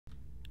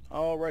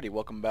Alrighty,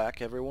 welcome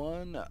back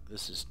everyone.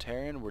 This is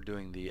Taran. We're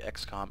doing the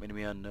XCOM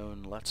Enemy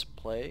Unknown Let's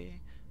Play.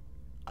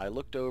 I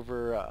looked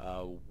over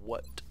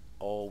what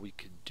all we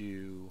could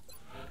do,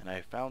 and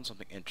I found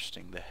something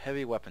interesting. The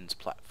heavy weapons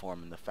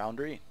platform in the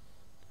foundry.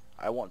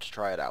 I want to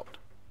try it out.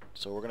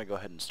 So we're going to go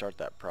ahead and start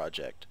that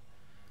project.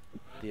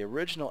 The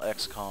original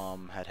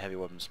XCOM had heavy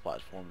weapons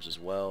platforms as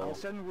well. I'll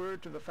send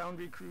word to the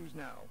foundry crews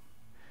now.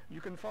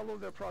 You can follow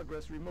their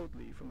progress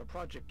remotely from the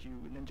project queue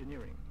in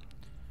engineering.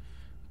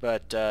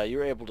 But you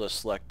were able to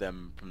select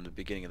them from the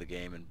beginning of the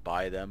game and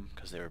buy them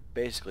because they were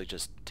basically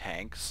just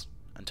tanks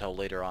until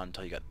later on,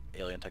 until you got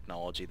alien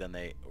technology. Then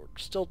they were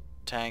still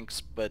tanks,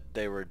 but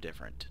they were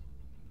different.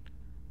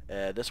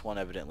 This one,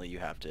 evidently, you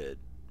have to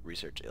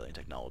research alien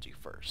technology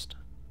first.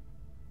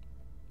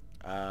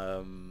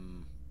 Well,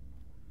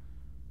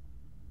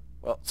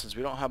 since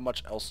we don't have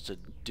much else to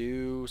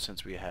do,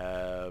 since we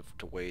have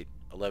to wait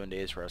 11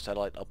 days for our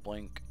satellite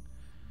uplink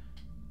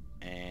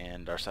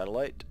and our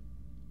satellite,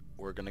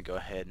 we're going to go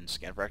ahead and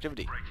scan for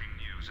activity. Breaking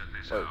news at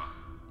this Whoa, hour.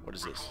 what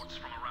is this? Reports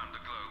from around the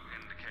globe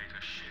indicate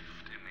a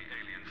shift in the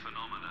alien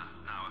phenomena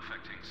now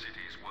affecting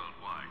cities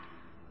worldwide.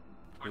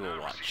 We will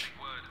watch.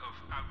 Word of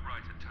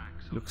outright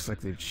attacks. Looks like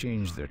they've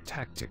changed their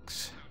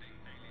tactics.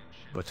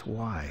 But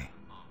why?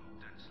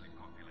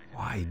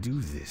 Why do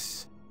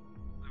this?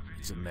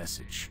 It's a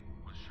message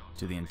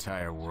to the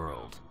entire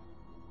world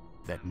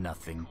that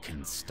nothing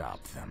can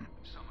stop them.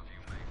 Some of you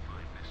may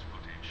find this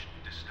footage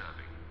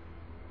disturbing.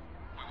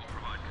 We will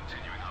provide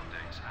continuing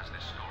updates as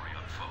this story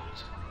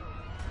unfolds.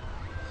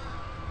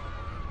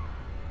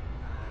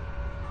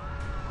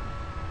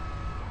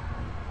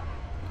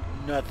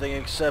 Nothing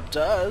except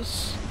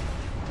us.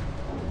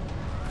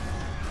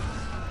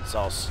 It's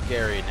all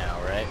scary now,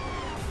 right?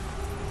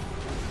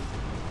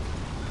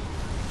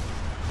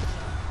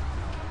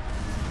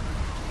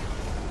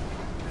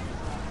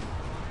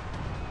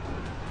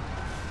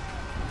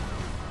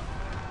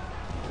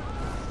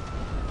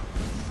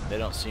 They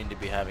don't seem to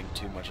be having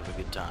too much of a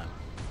good time.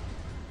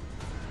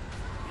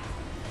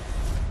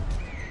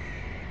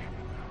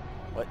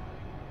 What?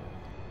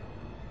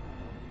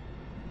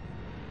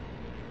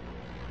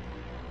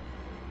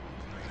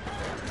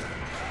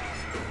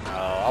 Oh,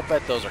 I'll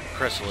bet those are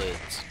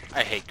Chrysalids.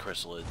 I hate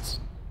Chrysalids.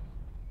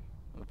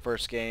 The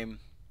first game,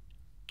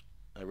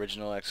 the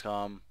original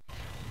XCOM,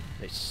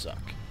 they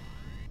suck.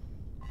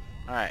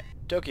 Alright,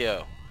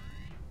 Tokyo.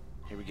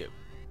 Here we go.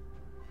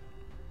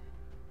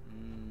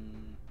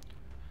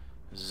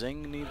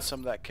 Zing needs some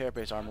of that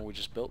carapace armor we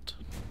just built.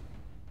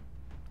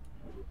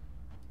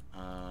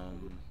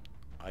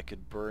 I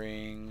could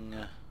bring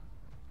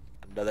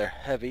another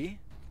heavy,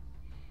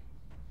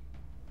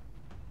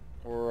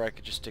 or I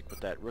could just stick with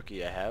that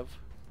rookie I have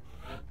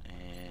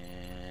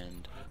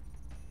and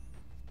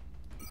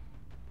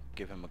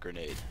give him a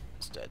grenade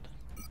instead.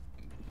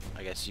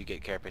 I guess you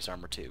get carapace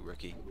armor too,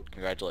 rookie.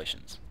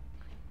 Congratulations.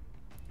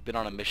 Been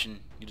on a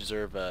mission. You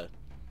deserve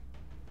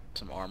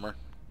some armor,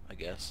 I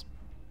guess.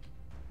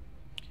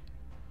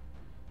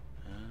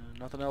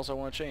 Nothing else I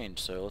want to change,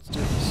 so let's do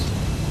this.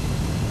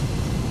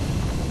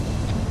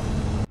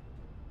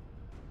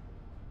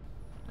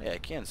 Yeah, I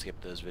can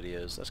skip those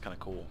videos. That's kind of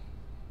cool.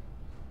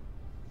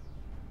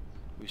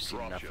 We've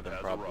seen enough of them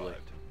probably.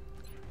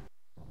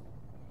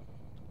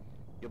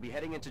 You'll be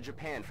heading into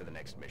Japan for the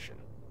next mission.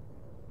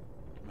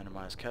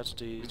 Minimize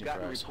casualties, We've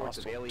gotten neutralize reports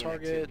of hostile alien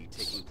activity targets.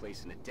 taking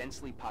place in a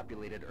densely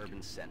populated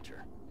urban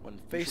center. When We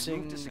should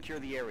facing move to secure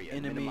the area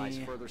and enemy... minimize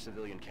further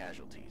civilian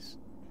casualties.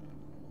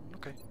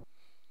 Okay.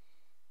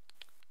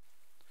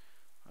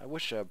 I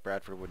wish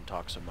Bradford wouldn't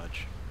talk so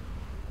much.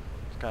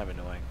 It's kind of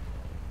annoying.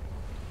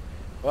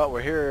 Well,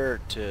 we're here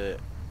to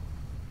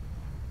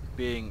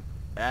being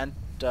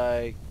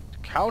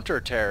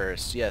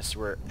counter-terrorists. Yes,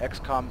 we're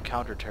XCOM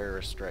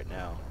counter-terrorists right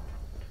now.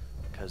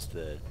 Because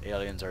the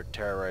aliens are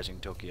terrorizing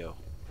Tokyo.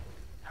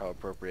 How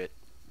appropriate.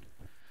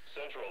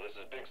 Central, this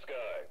is Big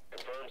Sky.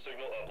 Confirm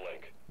signal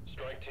uplink.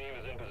 Strike team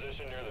is in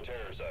position near the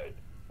terror site.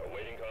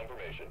 Awaiting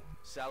confirmation.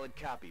 Solid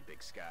copy,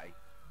 Big Sky.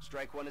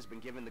 Strike 1 has been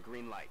given the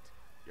green light.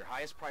 Your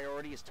highest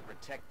priority is to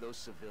protect those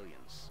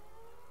civilians.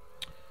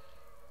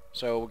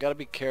 So we gotta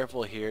be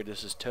careful here.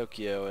 This is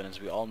Tokyo, and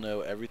as we all know,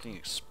 everything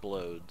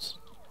explodes.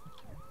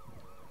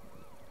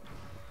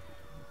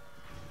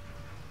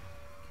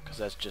 Because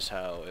that's just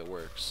how it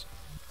works.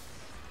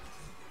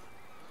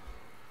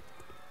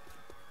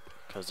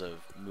 Because of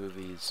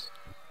movies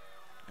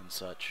and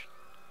such.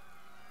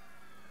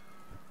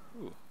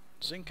 Ooh,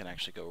 Zing can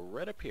actually go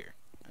right up here.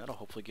 That'll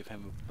hopefully give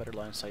him a better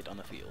line of sight on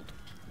the field.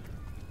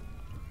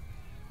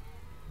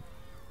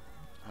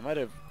 I might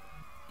have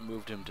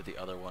moved him to the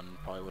other one,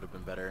 probably would have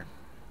been better.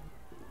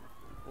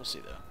 We'll see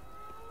though.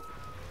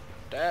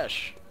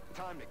 Dash!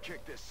 Time to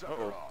kick this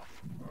sucker off.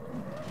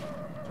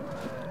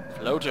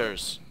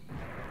 Floaters!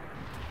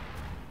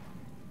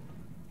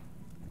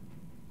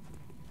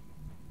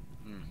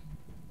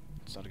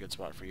 It's not a good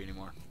spot for you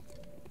anymore.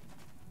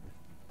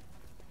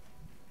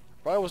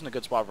 Probably wasn't a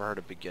good spot for her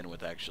to begin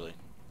with, actually.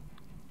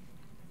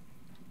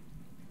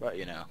 But,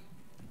 you know.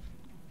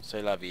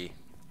 C'est la vie.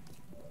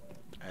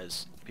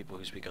 as people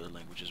who speak other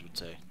languages would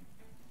say.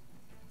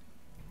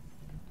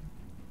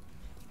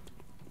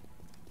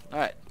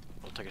 Alright,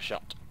 we'll take a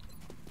shot.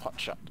 Hot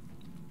shot.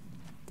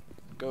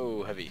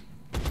 Go, heavy.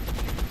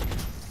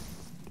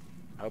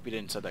 I hope you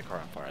didn't set that car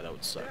on fire, that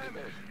would suck.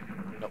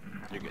 Nope,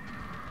 you're good.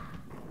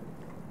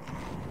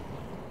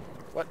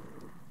 What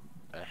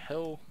the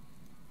hell?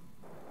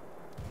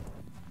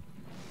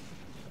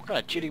 What kind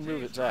of cheating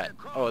move is that?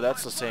 Oh,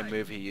 that's the same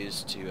move he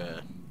used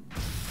to,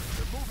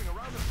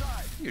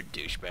 You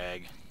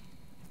douchebag.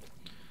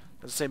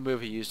 That's the same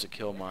move he used to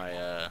kill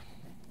my,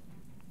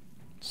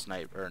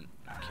 sniper, or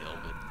not kill,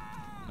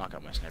 but knock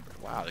out my sniper.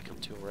 Wow, they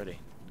killed 2 already.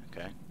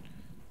 Okay.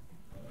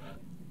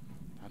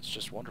 That's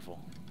just wonderful.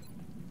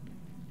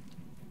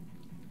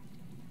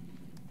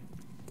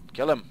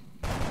 Kill him!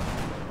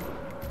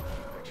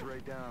 X-ray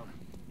down.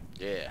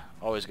 Yeah,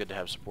 always good to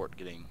have support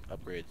getting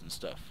upgrades and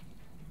stuff.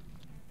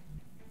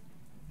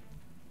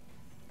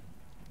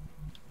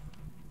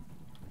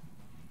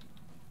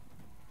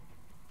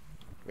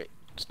 Wait,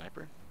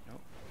 sniper? No.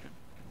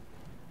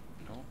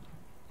 No.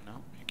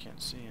 No, you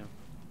can't see him.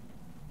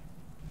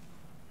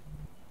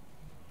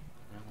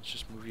 Well, let's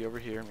just move you over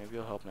here. Maybe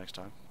you'll help next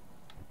time.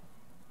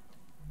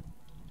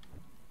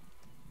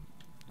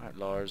 Alright,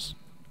 Lars.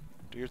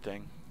 Do your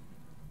thing.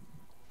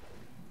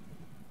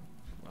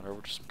 Run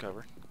over to some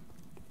cover.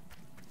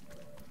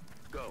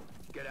 Go.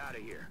 Get out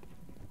of here.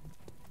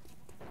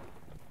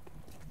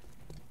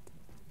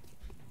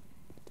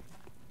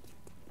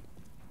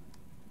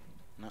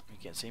 No, you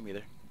can't see him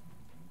either.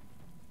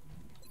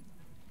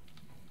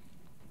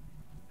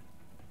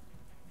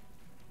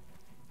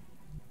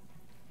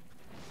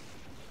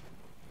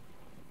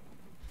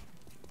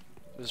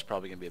 This is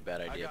probably going to be a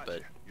bad idea,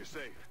 but... You're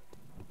safe.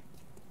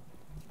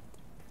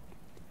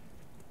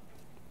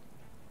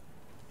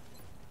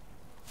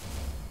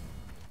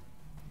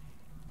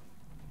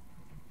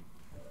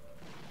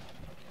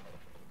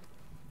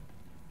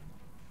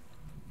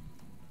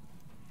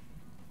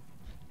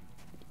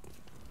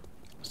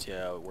 See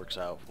how it works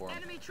out for him.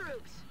 Enemy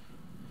troops.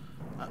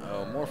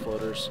 Uh-oh, more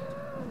floaters.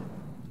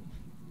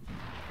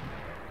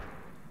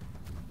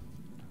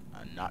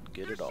 Not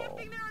good They're at all.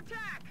 shifting their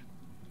attack.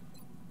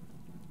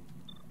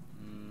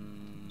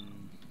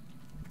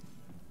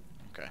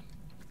 Okay.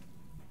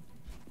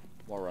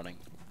 More running.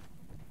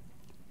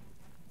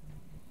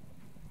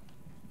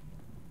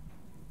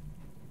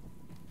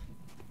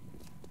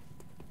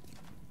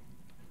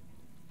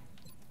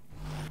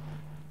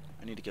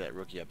 I need to get that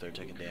rookie up there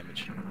taking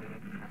damage.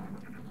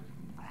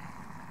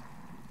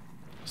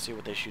 See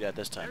what they shoot at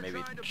this time.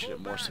 Maybe shoot at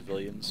more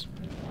civilians.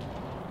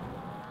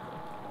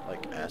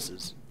 Like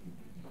asses.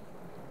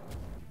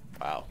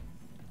 Wow.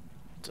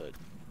 It's a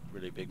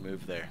really big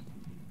move there.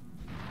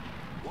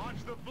 Watch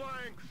the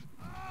flanks.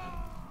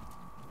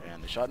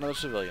 And they shot another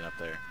civilian up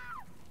there.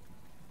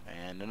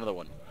 And another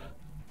one.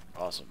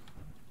 Awesome.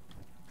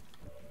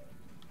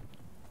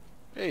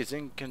 Hey,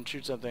 Zing can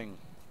shoot something.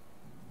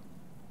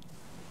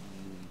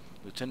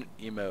 Lieutenant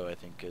Emo, I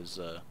think, is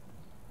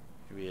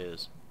who he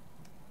is.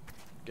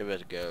 Give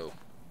it a go.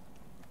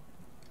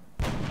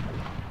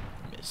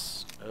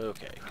 Miss.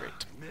 Okay, great.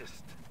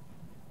 Missed.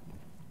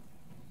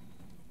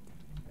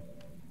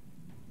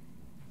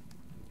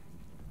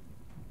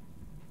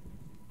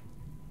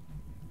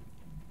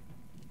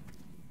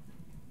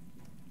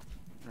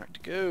 Alright,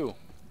 to go.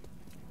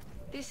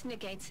 This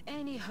negates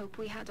any hope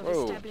we had of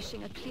Whoa.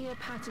 establishing a clear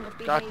pattern of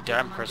behavior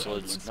Goddamn among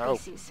Chrysalids, the no. alien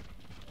species.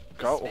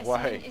 Go This away.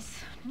 specimen is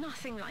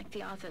nothing like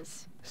the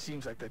others.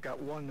 Seems like they've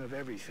got one of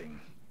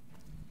everything.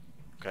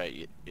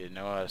 Okay, you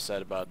know what I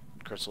said about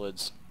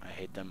Chrysalids? I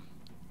hate them.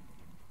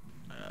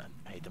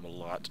 I hate them a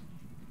lot.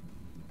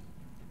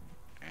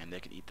 And they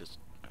could eat this...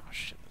 Oh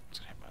shit, that's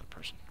gonna hit my other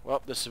person.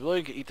 Well, the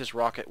civilian could eat this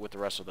rocket with the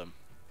rest of them.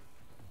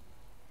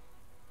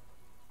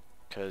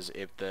 Because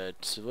if the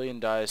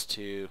civilian dies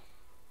to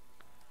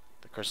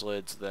the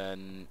Chrysalids,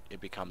 then it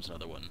becomes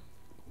another one.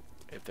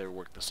 If they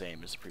work the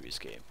same as the previous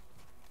game.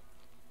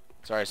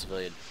 Sorry,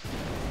 civilian.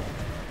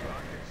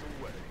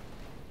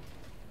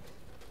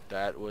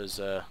 That was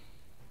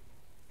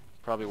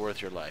probably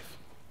worth your life.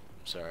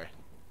 I'm sorry.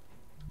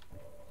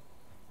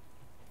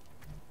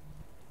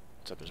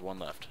 Except there's one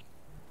left.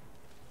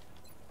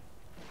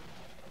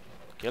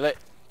 Kill it!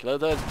 Kill it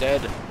till it's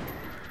dead!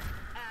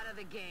 Out of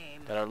the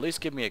game. That'll at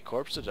least give me a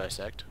corpse to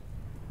dissect.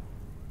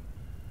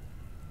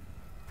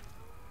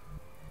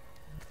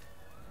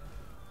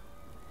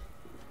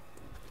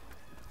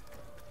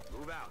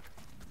 Move out.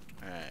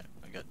 Alright,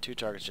 I got 2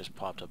 targets just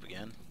popped up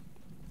again.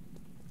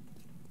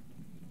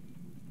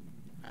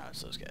 Ah,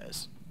 it's those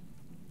guys.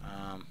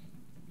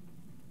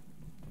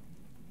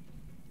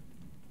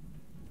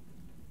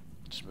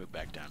 Just move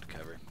back down to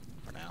cover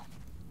for now.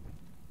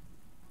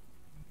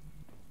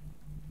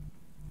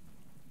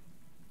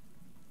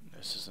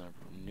 This is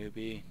a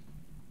newbie.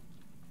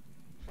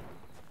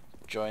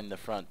 Join the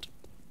front,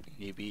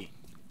 newbie.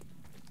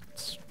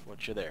 That's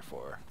what you're there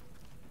for.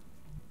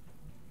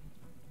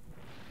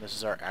 This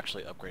is our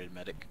actually upgraded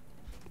medic.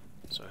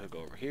 So he'll go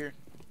over here.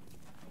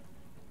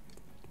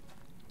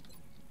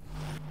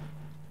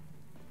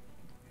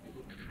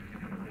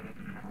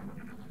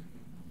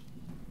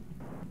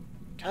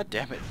 God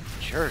damn it,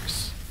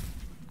 jerks.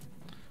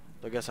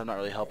 I guess I'm not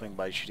really helping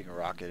by shooting a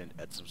rocket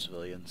at some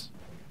civilians.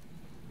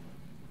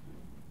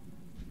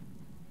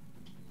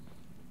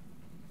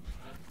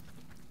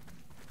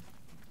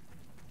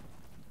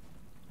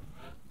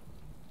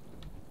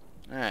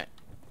 Alright.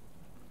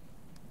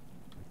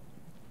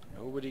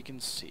 Nobody can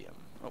see him.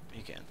 Oh,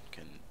 he can.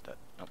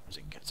 Oh,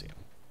 Zing can't see him.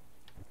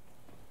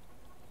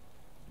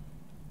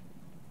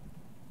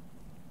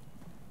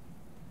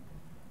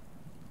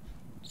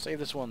 Save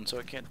this one so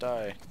it can't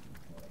die.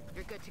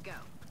 You're good to go.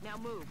 Now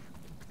move.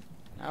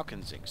 Now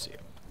can Zing see him?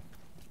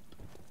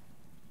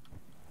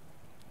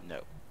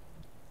 No.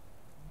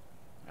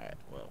 Alright,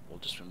 well, we'll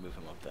just remove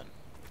him up then.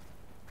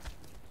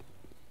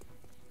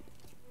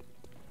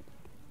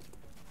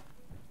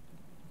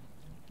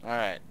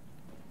 Alright.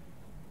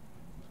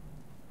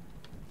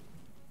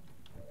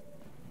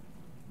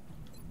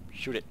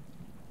 Shoot it.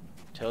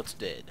 Till it's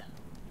dead.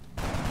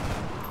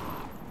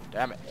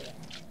 Damn it.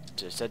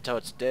 Just said till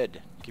it's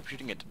dead. Keep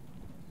shooting it.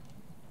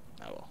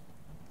 Oh well.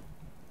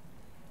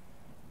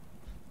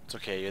 It's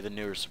okay, you're the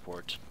newer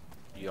support.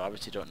 You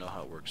obviously don't know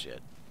how it works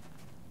yet.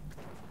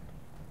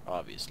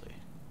 Obviously.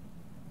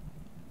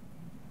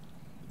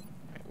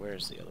 Right,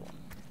 where's the other one?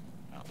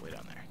 Oh, way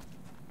down there.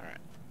 Alright.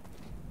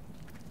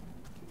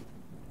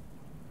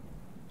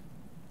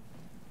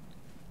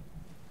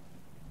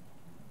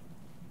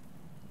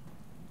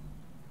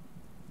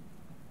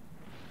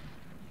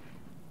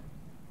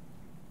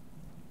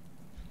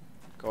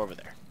 Go over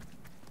there.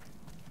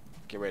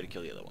 Get ready to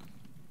kill the other one.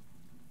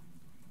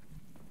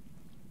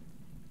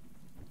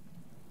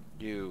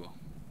 You.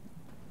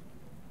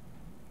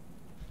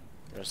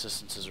 Your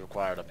assistance is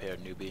required up here,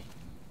 newbie.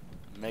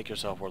 Make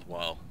yourself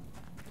worthwhile.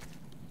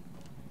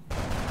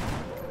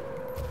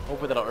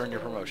 Hopefully that'll earn your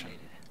promotion.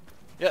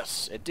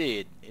 Yes, it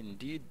did.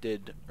 Indeed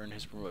did earn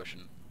his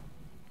promotion.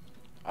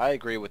 I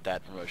agree with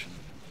that promotion.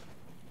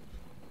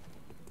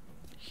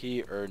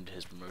 He earned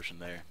his promotion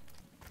there.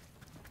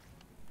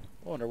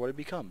 I wonder what it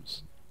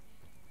becomes.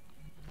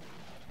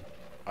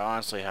 I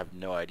honestly have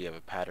no idea of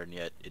a pattern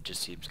yet. It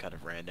just seems kind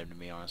of random to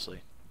me,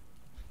 honestly.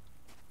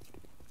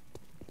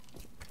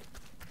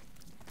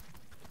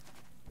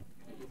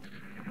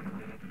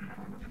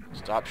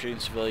 Stop shooting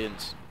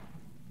civilians.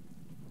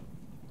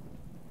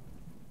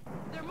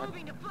 They're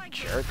moving to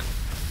flank you. Jerk.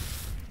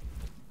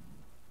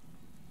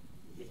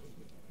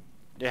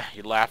 Yeah,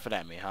 you're laughing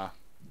at me, huh?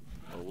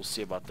 Well, we'll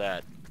see about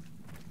that.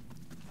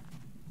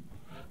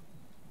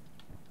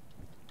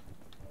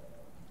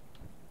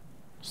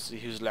 See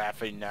who's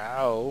laughing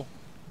now.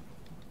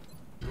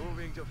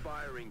 Moving to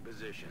firing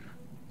position.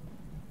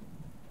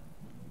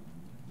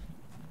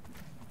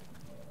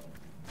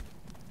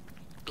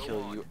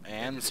 Kill you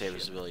and save a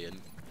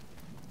civilian.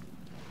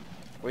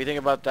 What do you think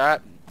about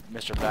that,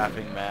 Mr.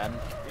 Laughing Man?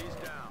 He's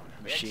down.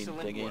 Machine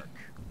Excellent thingy. work.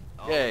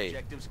 All Yay.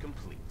 objectives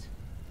complete.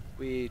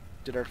 We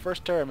did our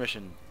first terror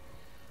mission.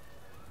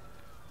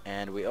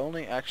 And we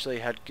only actually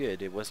had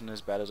good. It wasn't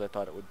as bad as I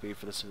thought it would be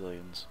for the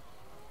civilians.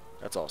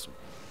 That's awesome.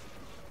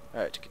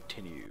 Alright, to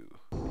continue.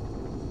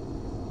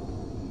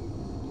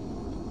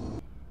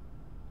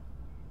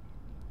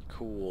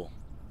 Cool.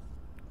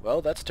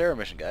 Well, that's a terror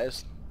mission,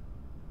 guys.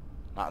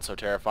 Not so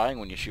terrifying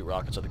when you shoot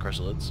rockets at the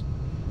Chrysalids.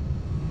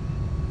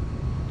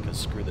 Because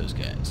screw those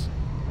guys.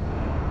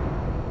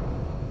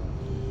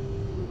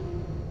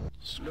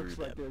 Screw Looks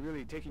them. like they're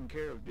really taking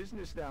care of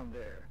business down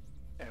there,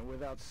 and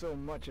without so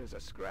much as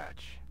a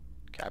scratch.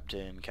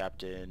 Captain,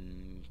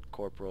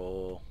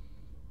 Corporal.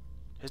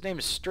 His name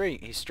is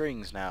He's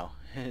Strings now.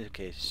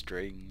 Okay,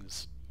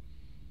 Strings.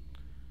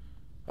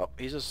 Oh,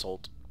 he's a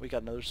Salt. We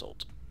got another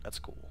Salt. That's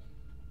cool.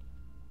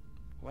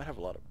 We might have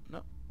a lot of...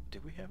 No.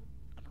 Did we have...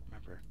 I don't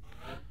remember.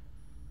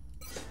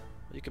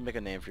 Well, you can make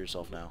a name for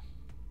yourself now.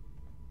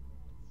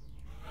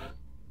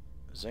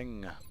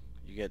 Zing.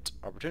 You get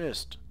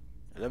Opportunist.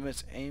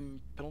 Eliminates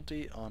aim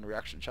penalty on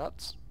reaction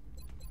shots.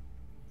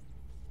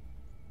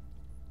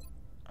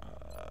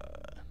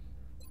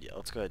 Yeah,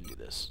 let's go ahead and do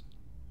this.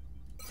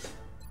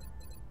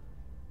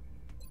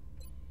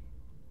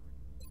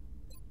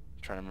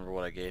 Trying to remember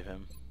what I gave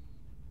him.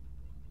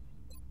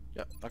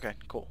 Yep, okay,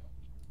 cool.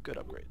 Good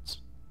upgrades.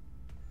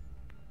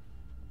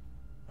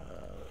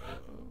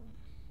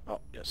 Oh,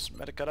 yes,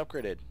 medic got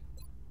upgraded.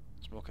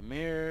 Smoke and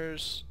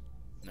mirrors.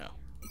 No,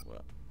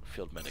 well,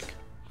 field medic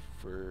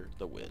for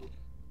the win.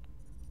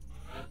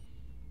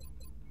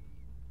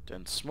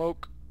 Then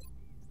smoke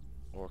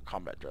or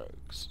combat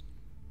drugs.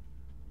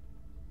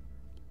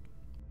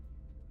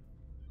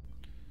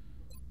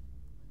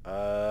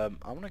 I'm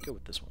gonna go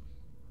with this one.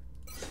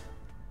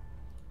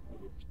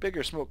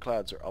 Bigger smoke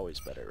clouds are always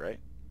better, right?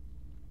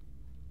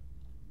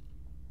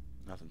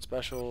 Nothing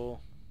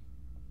special.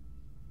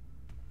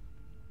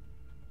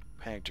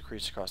 Panic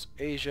decrease across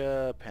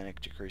Asia.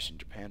 Panic decrease in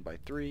Japan by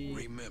 3.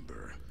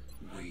 Remember,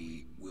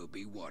 we will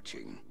be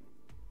watching.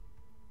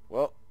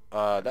 Well,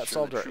 I'm that sure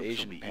solved the our troops will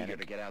Asian be eager panic.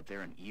 to get out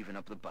there and even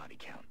up the body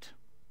count.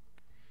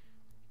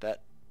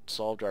 That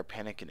solved our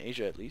panic in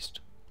Asia, at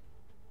least.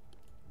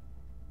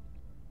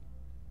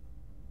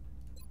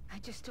 I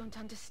just don't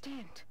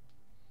understand.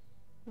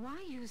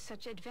 Why use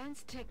such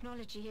advanced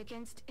technology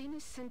against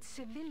innocent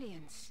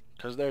civilians?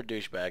 Because they're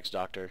douchebags,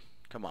 Doctor.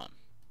 Come on.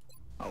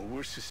 Our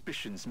worst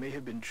suspicions may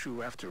have been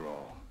true after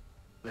all.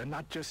 They're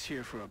not just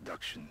here for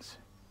abductions.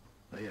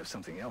 They have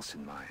something else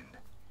in mind.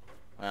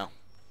 Well,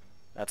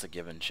 that's a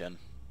given, Shin.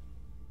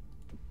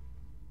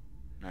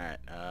 Alright,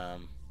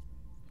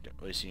 don't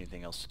really see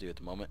anything else to do at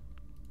the moment.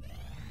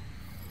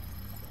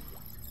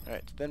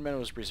 Alright, then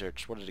Menno's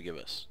research. What did it give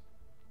us?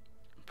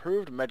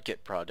 Improved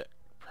medkit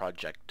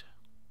project.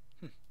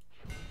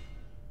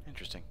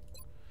 Interesting.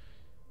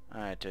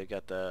 Alright, I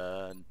got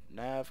the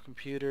nav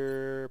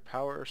computer,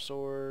 power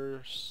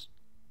source,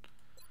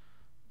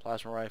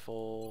 plasma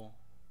rifle,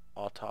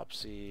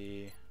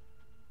 autopsy.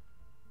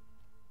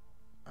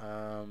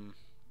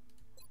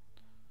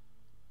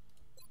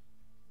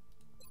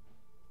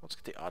 Let's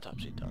get the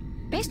autopsy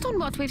done. Based on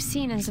what we've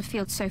seen in the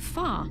field so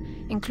far,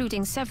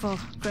 including several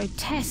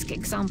grotesque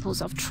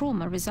examples of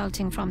trauma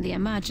resulting from the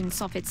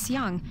emergence of its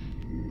young,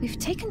 we've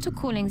taken to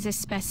calling this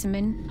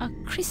specimen a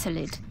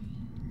Chrysalid.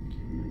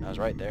 I was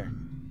right there.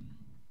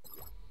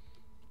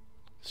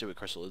 See what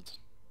Chrysalids.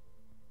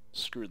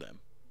 Screw them.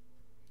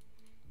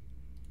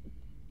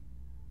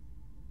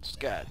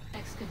 Scat.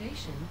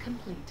 Excavation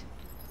complete.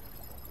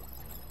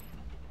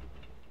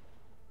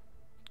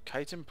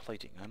 Chitin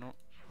plating. I don't...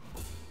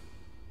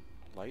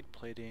 Light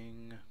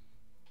plating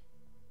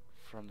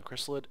from the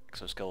Chrysalid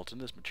exoskeleton.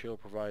 This material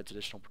provides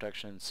additional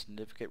protection and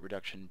significant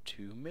reduction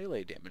to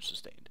melee damage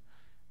sustained.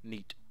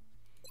 Neat.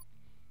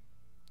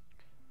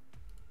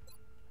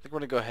 I think we're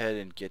going to go ahead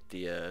and get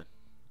the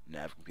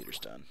nav computers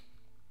done.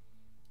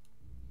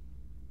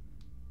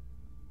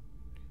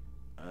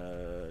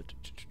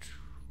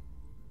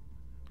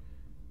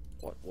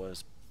 What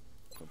was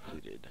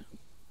completed?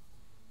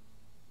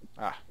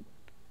 Ah.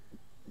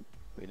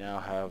 We now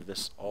have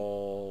this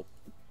all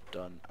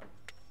done out.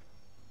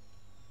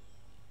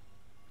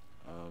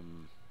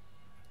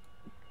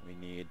 We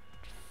need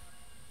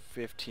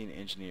 15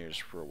 engineers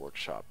for a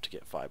workshop to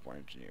get 5 more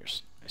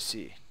engineers. I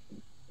see.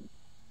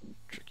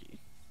 Tricky.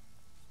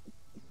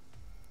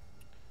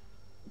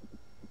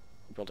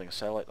 Building a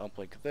satellite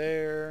uplink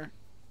there.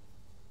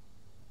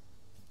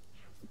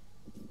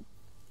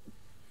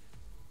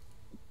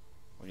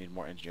 We need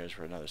more engineers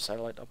for another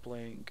satellite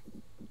uplink.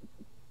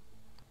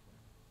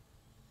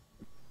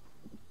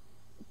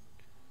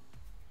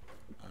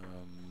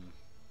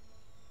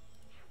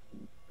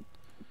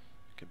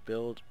 Could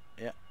build,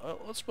 yeah. Oh,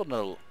 let's build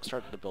another.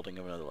 Start the building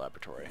of another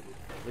laboratory.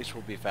 At least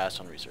we'll be fast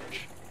on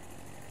research.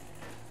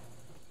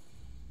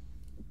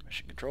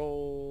 Mission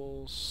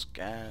control,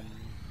 scan.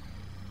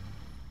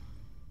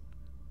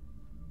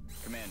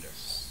 Commander,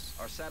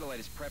 our satellite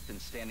is prepped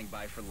and standing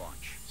by for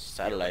launch.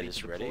 Satellite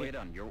is ready. Deploy it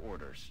on your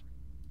orders.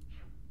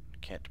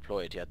 Can't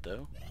deploy it yet,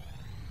 though.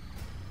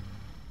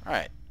 All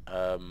right.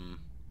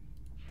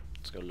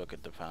 Let's go look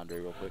at the foundry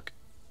real quick.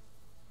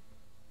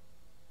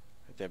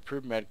 The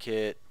improved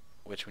medkit,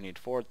 which we need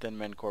 4 thin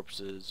men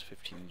corpses,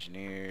 15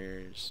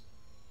 engineers,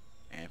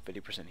 and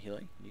 50%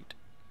 healing. Neat.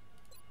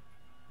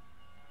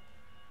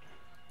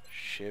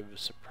 Shiv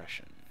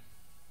suppression.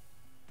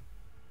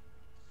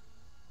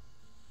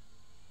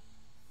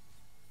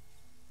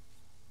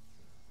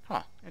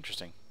 Huh,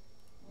 interesting.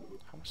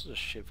 How much does a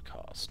shiv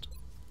cost?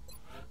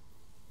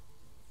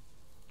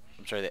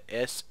 I'm sorry, the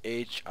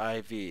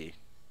SHIV.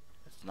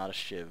 It's not a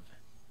shiv.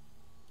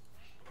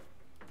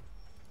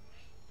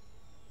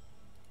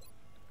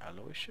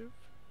 Alloy shiv?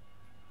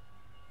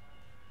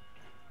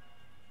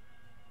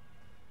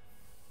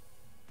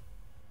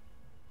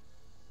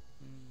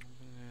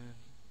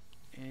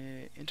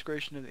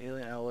 Integration of the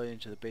alien alloy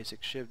into the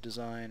basic shiv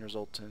design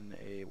results in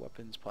a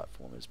weapons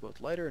platform is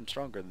both lighter and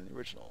stronger than the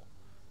original.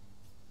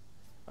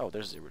 Oh,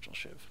 there's the original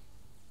shiv.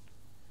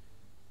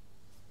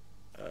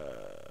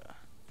 The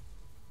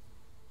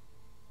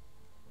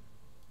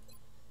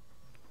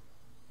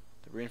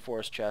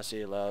reinforced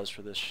chassis allows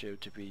for this shiv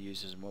to be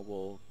used as a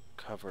mobile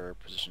cover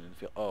position in the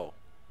field. Oh,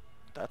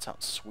 that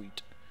sounds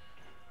sweet.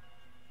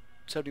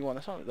 71,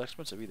 that's not that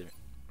expensive either.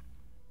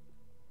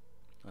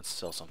 Let's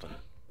sell something.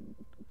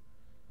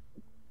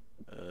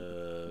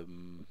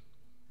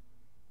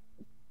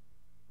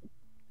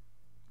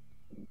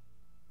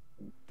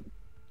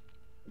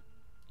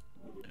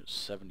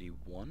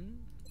 71,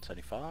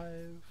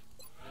 75,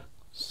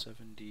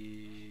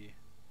 70,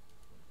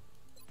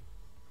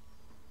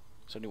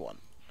 71.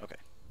 Okay.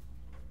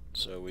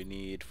 So we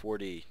need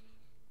 40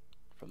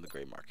 from the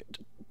gray market.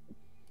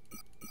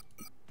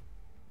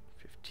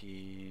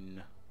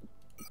 15.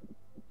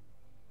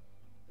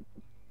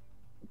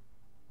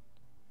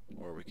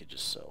 Or we could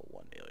just sell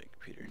 1 alien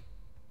computer.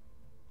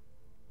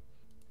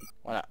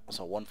 Why not? I'll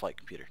sell 1 flight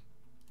computer.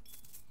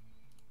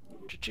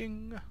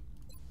 Cha-ching!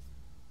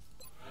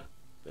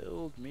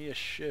 Build me a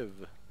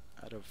shiv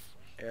out of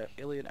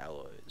alien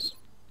alloys.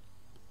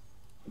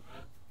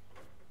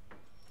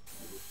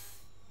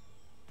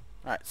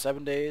 Alright,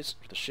 7 days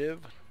for the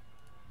shiv.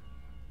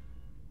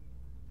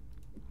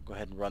 Go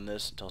ahead and run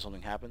this until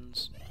something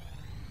happens.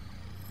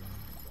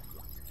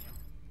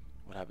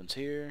 What happens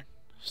here?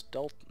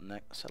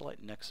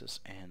 satellite nexus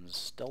and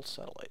stealth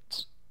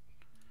satellites.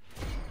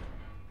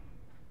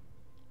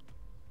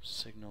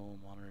 Signal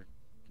monitor,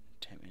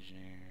 temp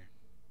engineer.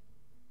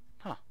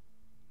 Huh.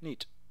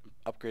 Neat.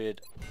 Upgraded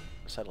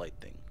satellite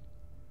thing.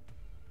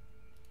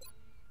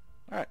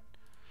 Alright.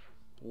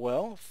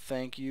 Well,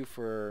 thank you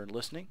for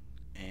listening,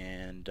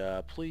 and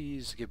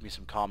please give me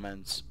some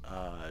comments.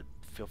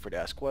 Feel free to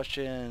ask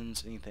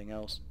questions, anything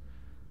else.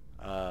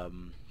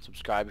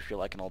 Subscribe if you're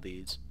liking all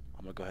these.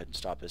 I'm going to go ahead and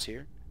stop this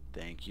here.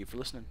 Thank you for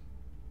listening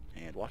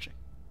and watching.